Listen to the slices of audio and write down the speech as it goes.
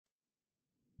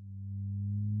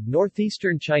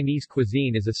Northeastern Chinese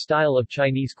cuisine is a style of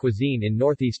Chinese cuisine in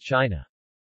northeast China.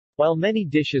 While many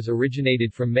dishes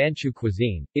originated from Manchu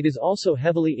cuisine, it is also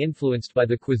heavily influenced by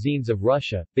the cuisines of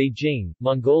Russia, Beijing,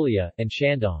 Mongolia, and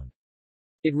Shandong.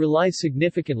 It relies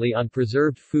significantly on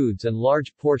preserved foods and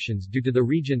large portions due to the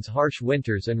region's harsh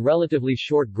winters and relatively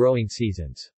short growing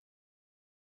seasons.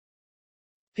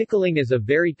 Pickling is a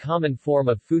very common form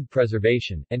of food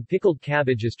preservation, and pickled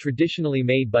cabbage is traditionally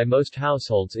made by most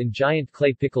households in giant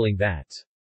clay pickling vats.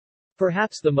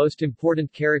 Perhaps the most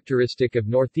important characteristic of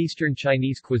northeastern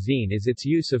Chinese cuisine is its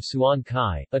use of suan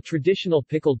kai, a traditional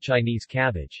pickled Chinese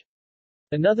cabbage.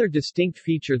 Another distinct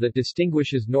feature that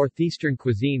distinguishes northeastern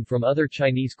cuisine from other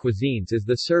Chinese cuisines is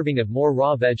the serving of more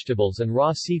raw vegetables and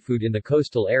raw seafood in the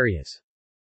coastal areas.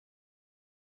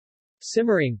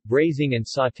 Simmering, braising and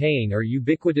sautéing are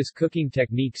ubiquitous cooking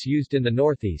techniques used in the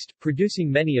Northeast,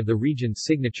 producing many of the region's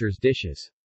signature dishes.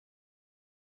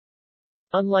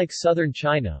 Unlike southern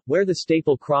China, where the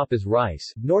staple crop is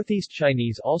rice, Northeast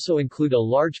Chinese also include a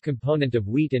large component of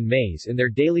wheat and maize in their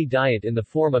daily diet in the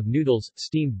form of noodles,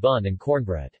 steamed bun and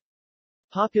cornbread.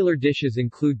 Popular dishes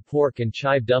include pork and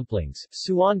chive dumplings,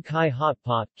 suan kai hot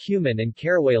pot, cumin and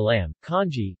caraway lamb,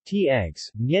 congee, tea eggs,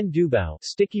 nian dubao,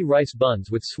 sticky rice buns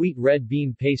with sweet red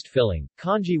bean paste filling,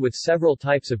 congee with several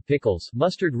types of pickles,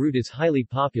 mustard root is highly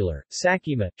popular,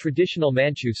 sakima, traditional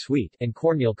Manchu sweet, and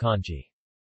cornmeal congee.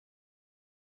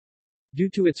 Due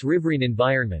to its riverine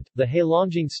environment, the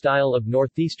Heilongjiang style of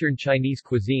northeastern Chinese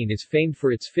cuisine is famed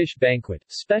for its fish banquet,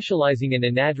 specializing in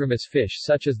anadromous fish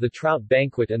such as the trout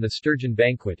banquet and the sturgeon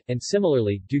banquet, and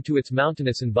similarly, due to its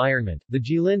mountainous environment, the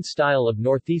Jilin style of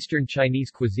northeastern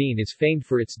Chinese cuisine is famed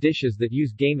for its dishes that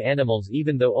use game animals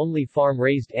even though only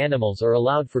farm-raised animals are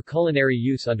allowed for culinary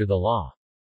use under the law.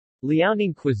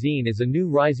 Liaoning cuisine is a new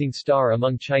rising star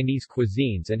among Chinese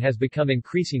cuisines and has become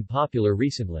increasingly popular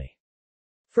recently.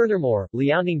 Furthermore,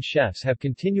 Liaoning chefs have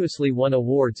continuously won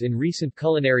awards in recent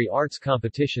culinary arts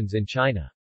competitions in China.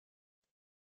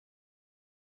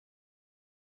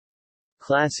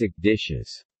 Classic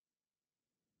dishes.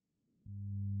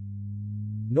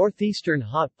 Northeastern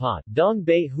hot pot, dong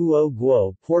bei huo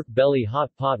guo, pork belly hot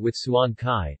pot with suan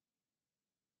kai.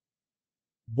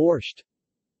 Borscht.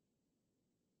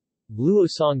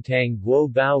 Luosong tang guo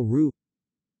bao ru.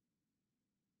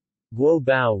 Guo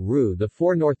bao ru, the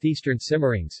four northeastern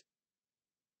simmerings.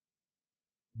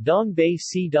 Dong bei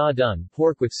si da dun,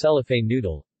 pork with cellophane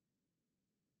noodle.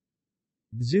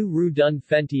 Zhu ru dun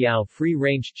fen tiao,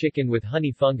 free-range chicken with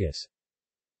honey fungus.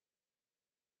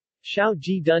 Xiao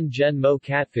ji dun zhen mo,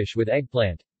 catfish with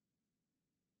eggplant.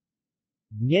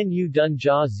 Nian yu dun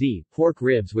jia zi, pork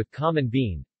ribs with common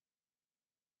bean.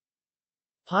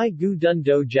 Pai gu dun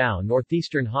do jiao,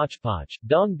 northeastern hodgepodge,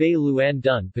 dong bei luan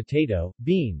dun, potato,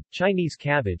 bean, Chinese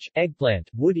cabbage, eggplant,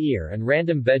 wood ear and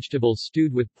random vegetables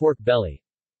stewed with pork belly.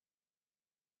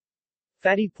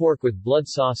 Fatty pork with blood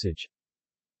sausage.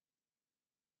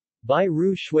 Bai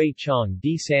ru shui chong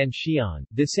di san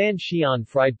xian,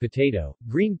 fried potato,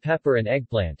 green pepper and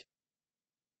eggplant.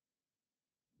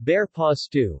 Bear paw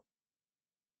stew.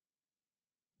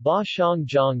 Ba shang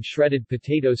jiang, shredded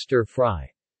potato stir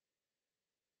fry.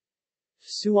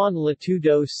 Suan la tu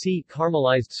do si,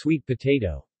 caramelized sweet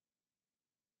potato.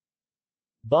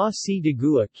 Ba si de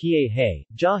gua, kie hei,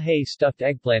 jia hei, stuffed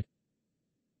eggplant.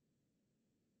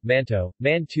 Mantou,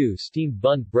 mantou, steamed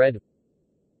bun bread.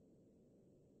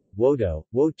 Wodo,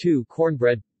 wo tu,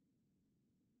 cornbread.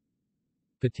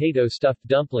 Potato stuffed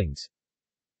dumplings.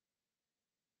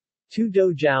 Tu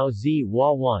do jiao zi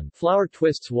wa wan, flour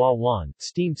twists wa wan,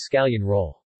 steamed scallion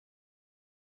roll.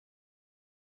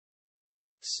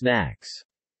 Snacks.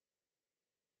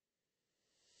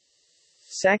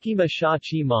 Sakima sha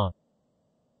chi ma.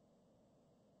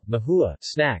 Mahua,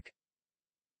 snack.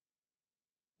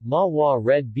 Ma wa,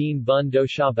 red bean bun do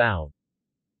sha bao.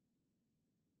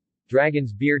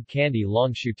 Dragon's beard candy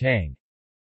long shu tang.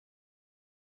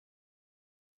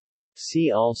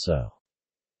 See also.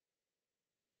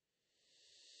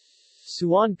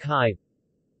 Suan kai.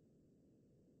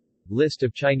 List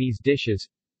of Chinese dishes.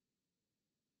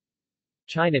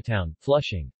 Chinatown,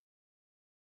 Flushing.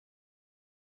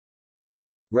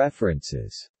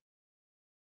 References.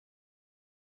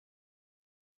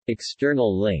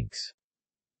 External links.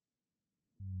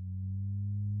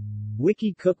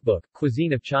 Wiki Cookbook,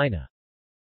 Cuisine of China.